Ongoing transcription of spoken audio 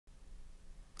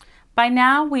By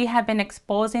now, we have been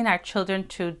exposing our children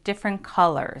to different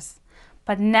colors,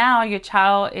 but now your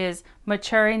child is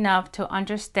mature enough to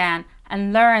understand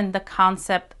and learn the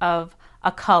concept of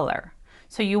a color.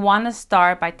 So you want to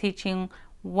start by teaching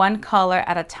one color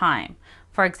at a time.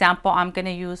 For example, I'm going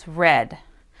to use red.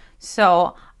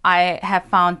 So I have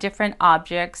found different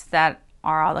objects that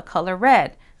are all the color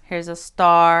red. Here's a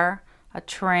star, a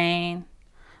train,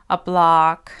 a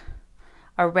block,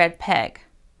 a red peg.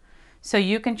 So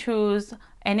you can choose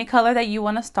any color that you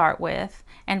want to start with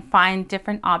and find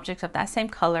different objects of that same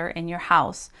color in your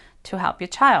house to help your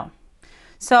child.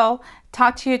 So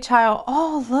talk to your child,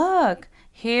 oh look,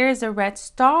 here's a red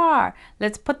star.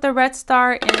 Let's put the red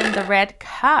star in the red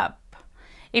cup.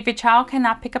 If your child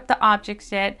cannot pick up the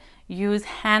objects yet, use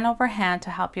hand over hand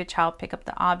to help your child pick up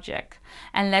the object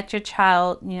and let your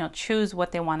child, choose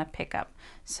what they want to pick up.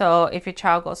 So if your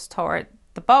child goes toward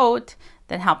the boat,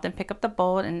 then help them pick up the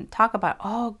boat and talk about,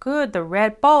 oh good, the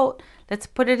red boat, let's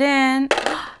put it in.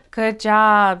 Good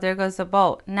job, there goes the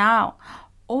boat. Now,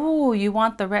 oh, you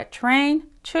want the red train?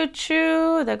 Choo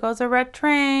choo, there goes a red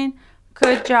train.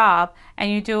 Good job. And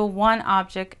you do one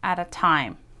object at a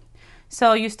time.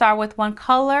 So you start with one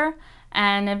color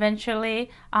and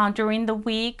eventually during the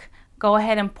week, go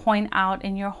ahead and point out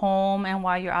in your home and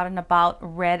while you're out and about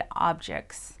red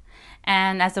objects.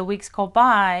 And as the weeks go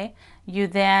by, you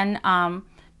then,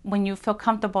 when you feel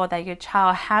comfortable that your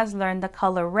child has learned the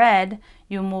color red,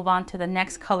 you move on to the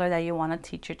next color that you want to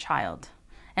teach your child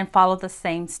and follow the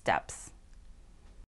same steps.